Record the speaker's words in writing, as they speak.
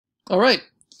All right,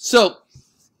 so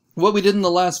what we did in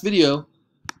the last video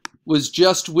was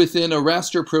just within a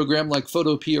raster program like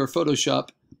Photopea or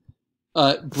Photoshop,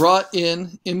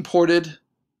 imported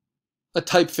a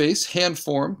typeface, hand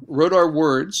form, wrote our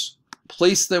words,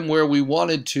 placed them where we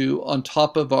wanted to on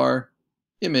top of our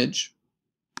image,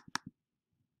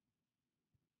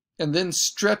 and then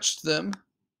stretched them,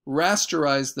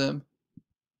 rasterized them,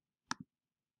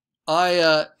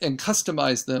 and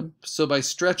customized them. So by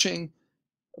stretching,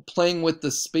 playing with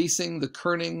the spacing, the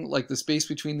kerning, like the space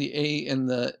between the A and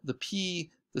the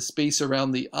P, the space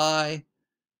around the I,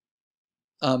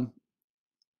 and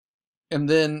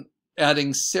then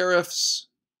adding serifs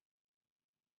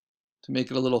to make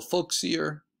it a little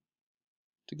folksier,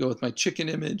 to go with my chicken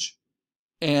image,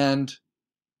 and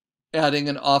adding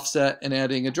an offset and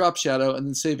adding a drop shadow, and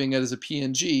then saving it as a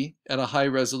PNG at a high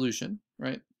resolution,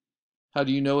 right? How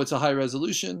do you know it's a high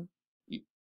resolution?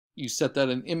 You set that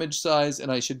in image size,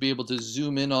 and I should be able to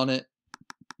zoom in on it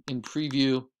in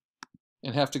preview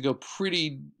and have to go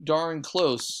pretty darn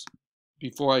close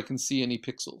before I can see any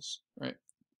pixels, right?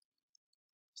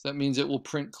 So that means it will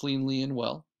print cleanly and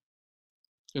well.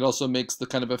 It also makes the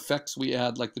kind of effects we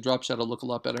add, like the drop shadow, look a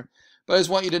lot better. But I just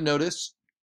want you to notice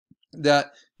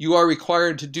that you are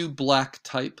required to do black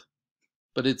type,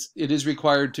 but it is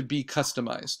required to be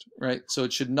customized, right? So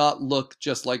it should not look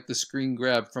just like the screen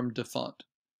grab from DeFont.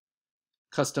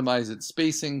 Customize its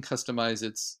spacing, customize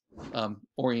its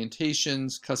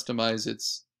orientations, customize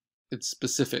its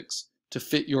specifics to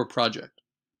fit your project.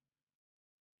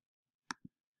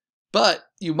 But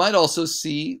you might also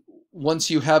see, once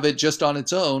you have it just on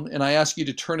its own, and I ask you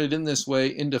to turn it in this way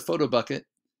into PhotoBucket,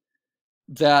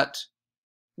 that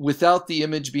without the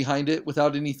image behind it,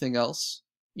 without anything else,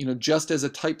 you know, just as a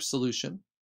type solution,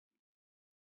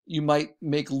 you might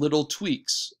make little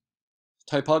tweaks.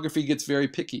 Typography gets very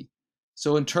picky.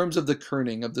 So in terms of the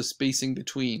kerning, of the spacing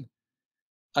between,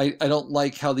 I don't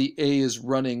like how the A is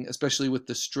running, especially with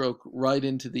the stroke, right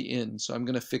into the in. So I'm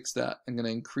going to fix that. I'm going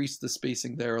to increase the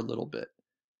spacing there a little bit.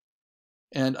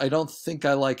 And I don't think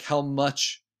I like how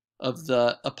much of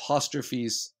the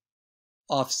apostrophes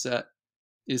offset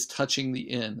is touching the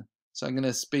in. So I'm going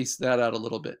to space that out a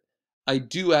little bit. I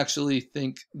do actually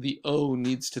think the O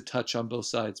needs to touch on both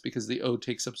sides because the O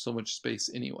takes up so much space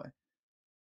anyway.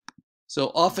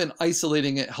 So often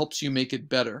isolating it helps you make it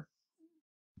better.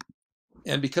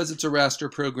 And because it's a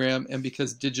raster program and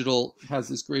because digital has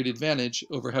this great advantage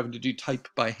over having to do type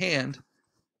by hand,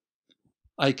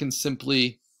 I can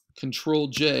simply Control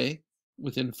J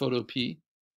within Photopea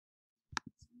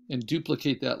and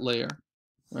duplicate that layer,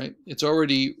 right? It's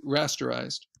already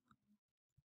rasterized.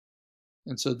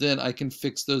 And so then I can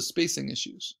fix those spacing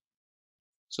issues.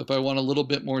 So if I want a little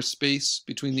bit more space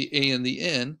between the A and the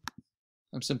N,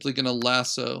 I'm simply going to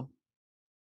lasso.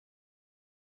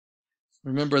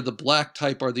 Remember, the black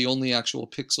type are the only actual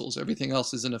pixels. Everything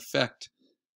else is in effect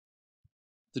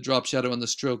the drop shadow and the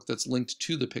stroke that's linked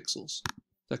to the pixels.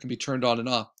 That can be turned on and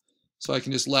off. So I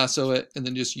can just lasso it and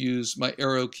then just use my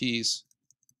arrow keys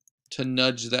to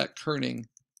nudge that kerning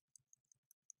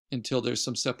until there's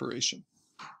some separation.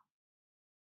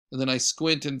 And then I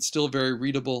squint and it's still very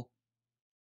readable.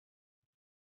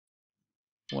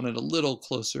 Want it a little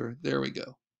closer. There we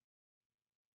go.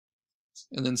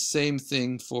 And then same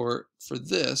thing for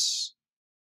this.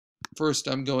 First,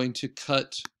 I'm going to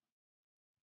cut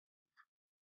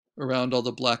around all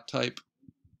the black type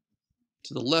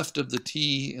to the left of the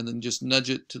T and then just nudge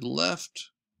it to the left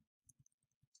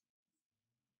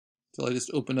until I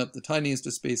just open up the tiniest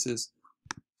of spaces.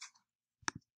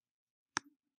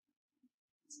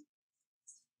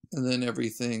 And then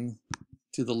everything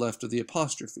to the left of the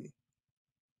apostrophe.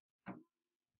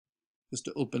 Just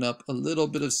to open up a little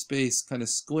bit of space, kind of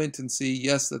squint and see,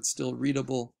 yes, that's still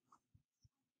readable.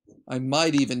 I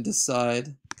might even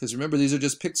decide, because remember, these are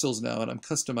just pixels now and I'm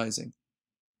customizing.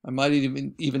 I might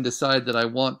even decide that I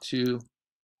want to,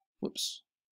 whoops.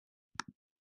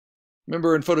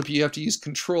 Remember in Photopea, you have to use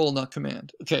Control, not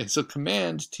Command. Okay, so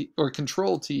Command T or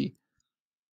Control T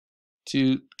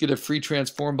to get a free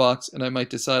transform box, and I might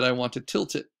decide I want to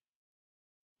tilt it,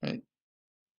 right?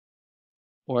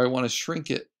 Or I want to shrink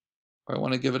it. Or I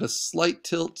want to give it a slight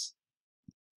tilt.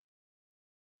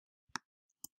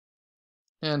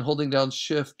 And holding down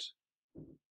Shift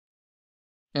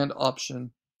and Option,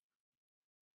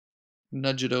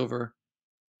 nudge it over.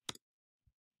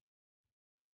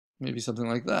 Maybe something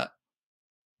like that.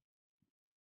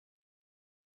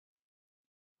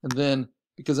 And then,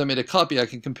 because I made a copy, I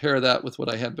can compare that with what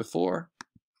I had before.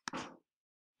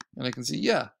 And I can see,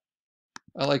 yeah,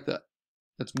 I like that.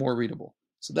 It's more readable.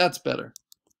 So that's better.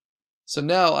 So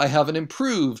now I have an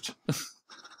improved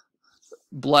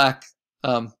black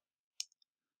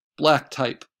black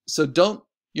type. So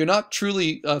you're not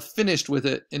truly finished with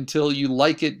it until you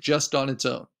like it just on its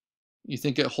own. You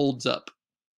think it holds up.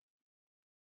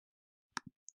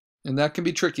 And that can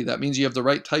be tricky. That means you have the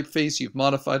right typeface, you've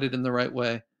modified it in the right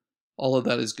way. All of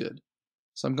that is good.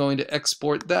 So I'm going to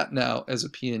export that now as a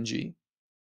PNG.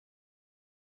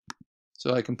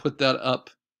 So I can put that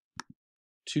up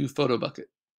to PhotoBucket,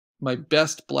 my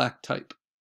best black type.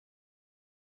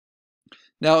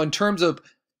 Now, in terms of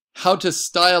how to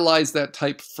stylize that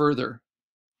type further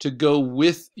to go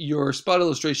with your spot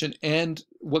illustration and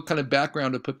what kind of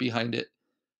background to put behind it,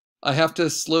 I have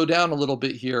to slow down a little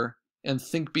bit here and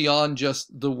think beyond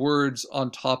just the words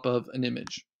on top of an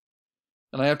image.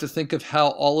 And I have to think of how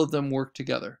all of them work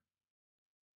together,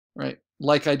 right?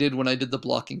 Like I did when I did the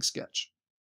blocking sketch.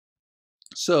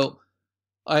 So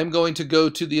I'm going to go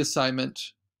to the assignment.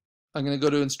 I'm going to go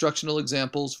to instructional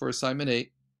examples for assignment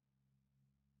 8.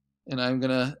 And I'm going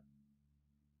to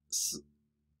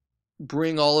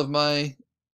bring all of my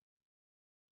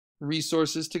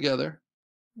resources together.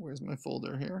 Where's my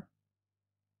folder here?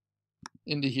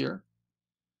 Into here.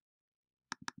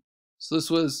 So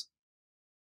this was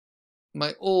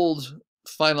my old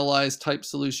finalized type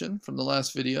solution from the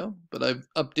last video, but I've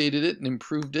updated it and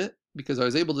improved it because I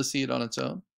was able to see it on its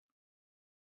own.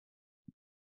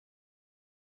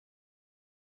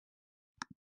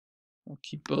 I'll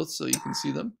keep both so you can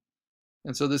see them.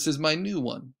 And so this is my new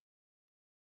one.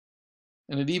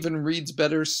 And it even reads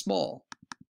better small.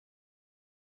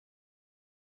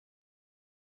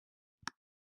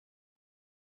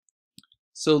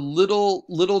 So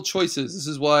little choices. This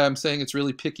is why I'm saying it's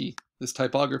really picky, this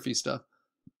typography stuff.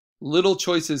 Little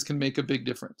choices can make a big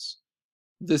difference.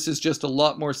 This is just a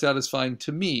lot more satisfying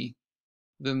to me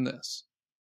than this.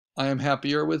 I am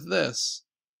happier with this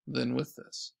than with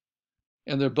this.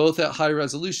 And they're both at high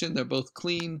resolution. They're both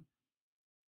clean.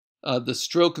 The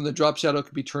stroke and the drop shadow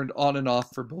can be turned on and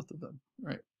off for both of them,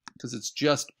 right? Because it's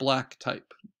just black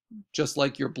type. Just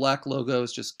like your black logo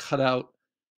is just cut out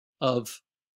of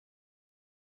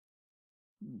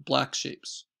black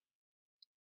shapes.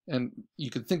 And you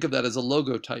can think of that as a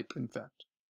logo type, in fact.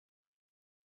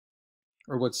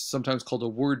 Or what's sometimes called a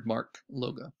word mark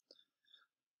logo.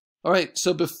 All right,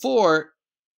 so before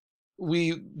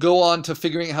we go on to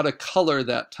figuring out how to color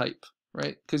that type,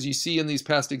 right? Because you see in these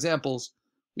past examples,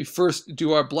 we first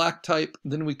do our black type,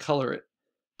 then we color it.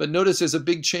 But notice there's a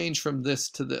big change from this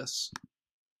to this.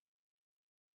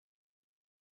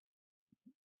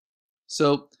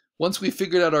 So once we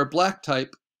figured out our black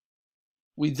type,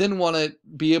 we then want to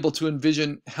be able to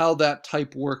envision how that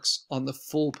type works on the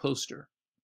full poster.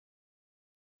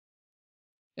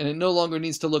 And it no longer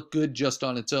needs to look good just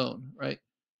on its own, right?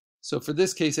 So for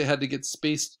this case, it had to get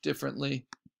spaced differently.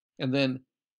 And then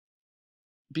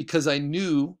because I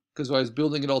knew, because I was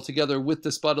building it all together with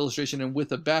the spot illustration and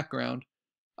with a background,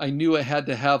 I knew I had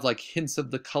to have like hints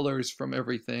of the colors from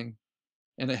everything.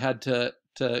 And it had to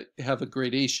have a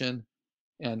gradation.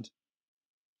 And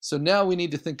so now we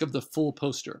need to think of the full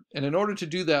poster. And in order to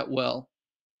do that well,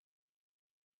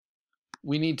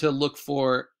 we need to look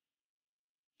for,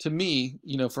 to me,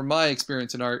 you know, from my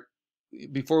experience in art,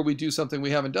 before we do something we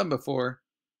haven't done before,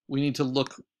 we need to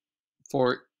look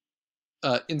for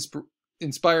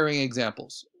inspiring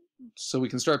examples so we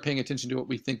can start paying attention to what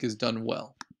we think is done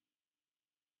well.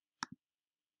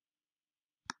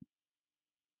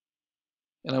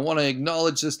 And I want to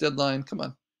acknowledge this deadline, come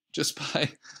on, just by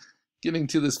getting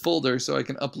to this folder so I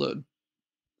can upload.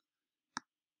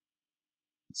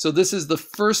 So this is the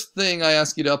first thing I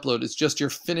ask you to upload. It's just your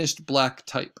finished black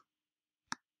type.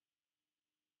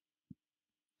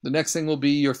 The next thing will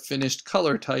be your finished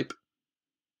color type.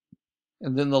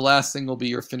 And then the last thing will be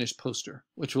your finished poster,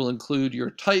 which will include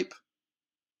your type,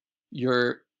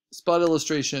 your spot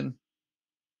illustration,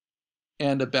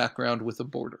 and a background with a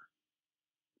border.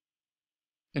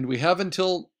 And we have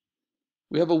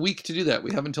a week to do that.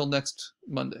 We have until next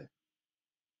Monday.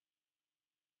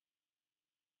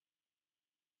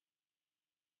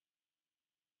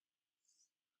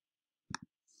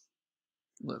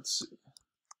 Let's see.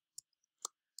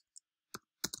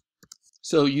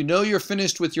 So you know you're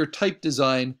finished with your type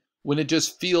design when it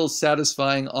just feels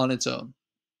satisfying on its own.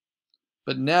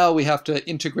 But now we have to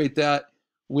integrate that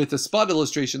with a spot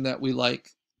illustration that we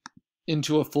like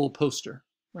into a full poster,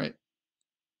 right?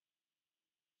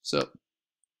 So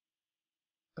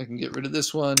I can get rid of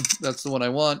this one. That's the one I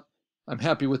want. I'm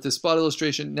happy with this spot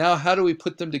illustration. Now, how do we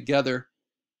put them together?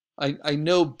 I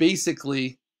know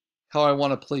basically how I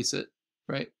want to place it,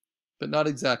 right? But not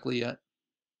exactly yet.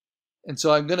 And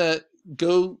so I'm going to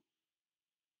go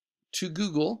to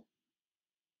Google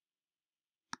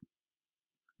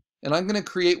And I'm going to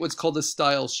create what's called a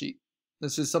style sheet.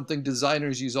 This is something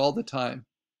designers use all the time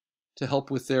to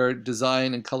help with their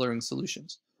design and coloring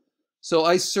solutions. So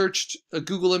I searched a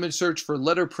Google image search for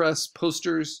letterpress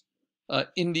posters,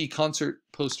 indie concert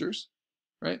posters,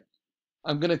 right?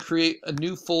 I'm going to create a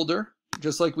new folder,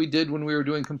 just like we did when we were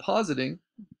doing compositing,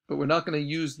 but we're not going to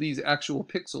use these actual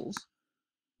pixels.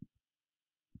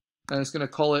 And it's going to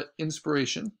call it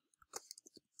inspiration.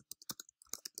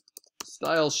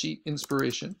 Style sheet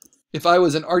inspiration. If I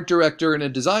was an art director in a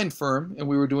design firm and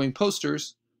we were doing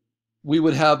posters, we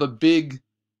would have a big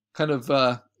kind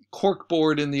of cork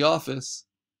board in the office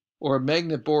or a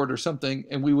magnet board or something,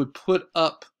 and we would put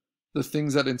up the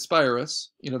things that inspire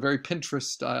us, very Pinterest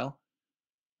style.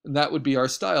 And that would be our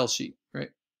style sheet, right?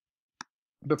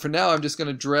 But for now, I'm just going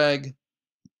to drag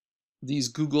these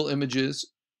Google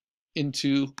images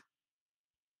into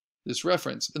this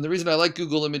reference. And the reason I like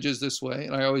Google images this way,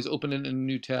 and I always open it in a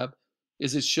new tab,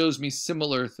 is it shows me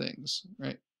similar things,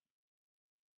 right?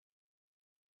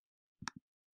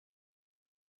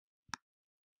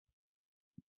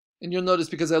 And you'll notice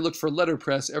because I looked for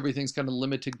letterpress, everything's kind of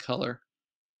limited color.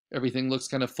 Everything looks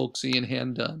kind of folksy and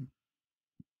hand done.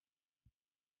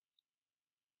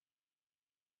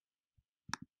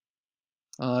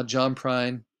 John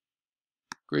Prine,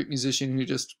 great musician who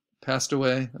just passed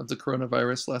away of the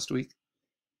coronavirus last week.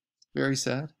 Very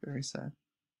sad, very sad.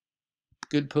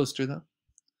 Good poster though.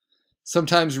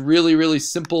 Sometimes really, really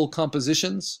simple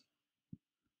compositions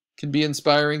can be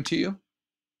inspiring to you.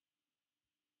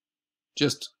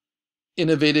 Just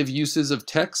innovative uses of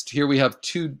text. Here we have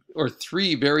 2 or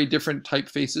 3 very different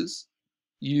typefaces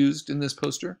used in this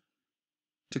poster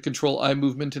to control eye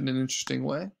movement in an interesting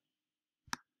way.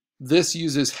 This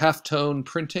uses halftone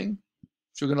printing,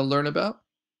 which we're going to learn about,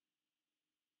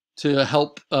 to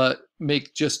help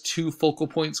make just 2 focal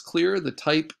points clear, the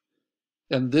type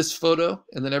and this photo,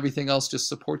 and then everything else just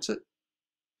supports it.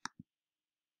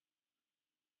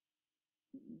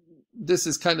 This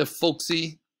is kind of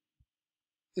folksy.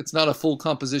 It's not a full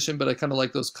composition, but I kind of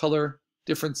like those color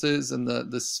differences and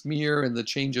the smear and the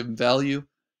change of value,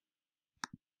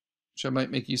 which I might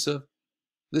make use of.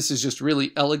 This is just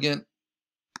really elegant.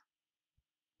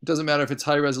 It doesn't matter if it's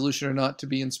high resolution or not to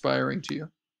be inspiring to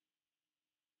you.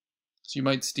 So you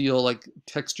might steal like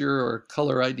texture or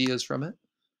color ideas from it.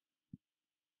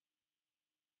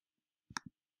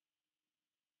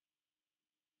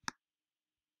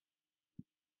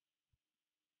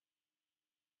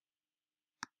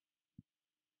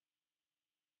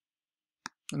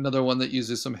 Another one that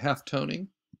uses some half toning.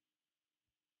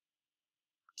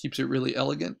 Keeps it really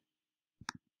elegant.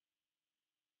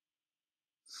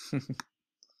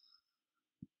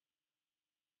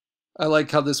 I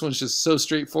like how this one's just so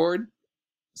straightforward.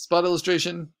 Spot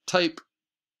illustration, type,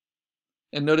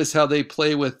 and notice how they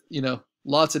play with,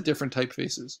 lots of different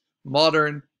typefaces.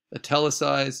 Modern,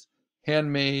 italicized,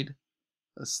 handmade,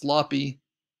 sloppy,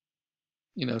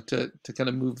 to kind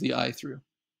of move the eye through.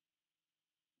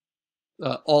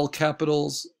 All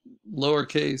capitals,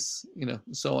 lowercase,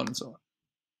 so on and so on.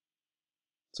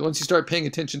 So once you start paying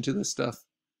attention to this stuff,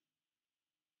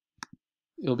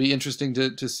 it'll be interesting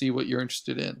to see what you're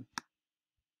interested in.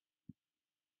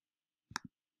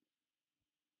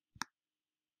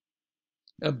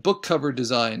 A book cover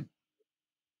design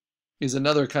is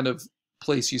another kind of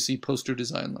place you see poster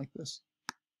design like this.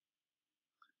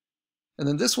 And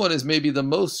then this one is maybe the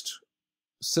most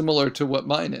similar to what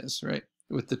mine is, right?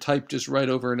 With the type just right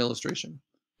over an illustration.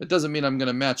 It doesn't mean I'm going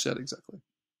to match that exactly,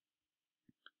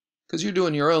 because you're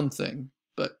doing your own thing,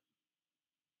 but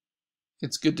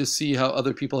it's good to see how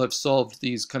other people have solved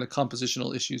these kind of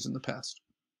compositional issues in the past.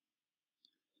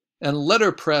 And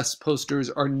letterpress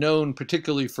posters are known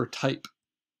particularly for type,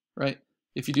 right?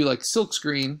 If you do like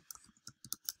silkscreen,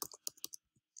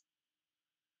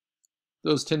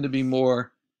 those tend to be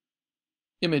more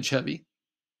image heavy.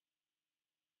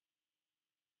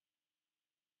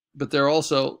 But they're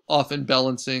also often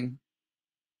balancing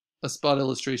a spot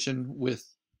illustration with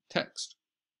text.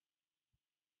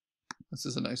 This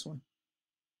is a nice one.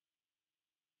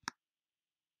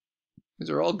 These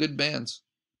are all good bands.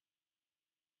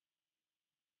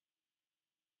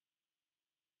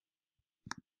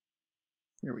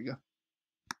 Here we go.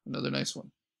 Another nice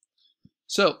one.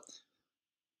 So,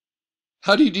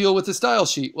 how do you deal with the style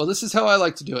sheet? Well, this is how I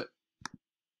like to do it.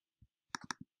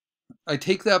 I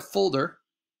take that folder,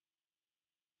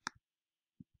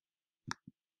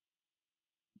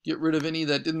 get rid of any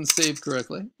that didn't save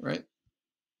correctly, right?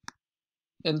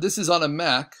 And this is on a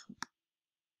Mac.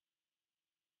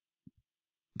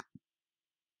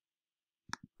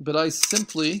 But I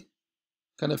simply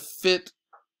kind of fit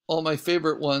all my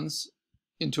favorite ones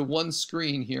into one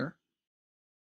screen here.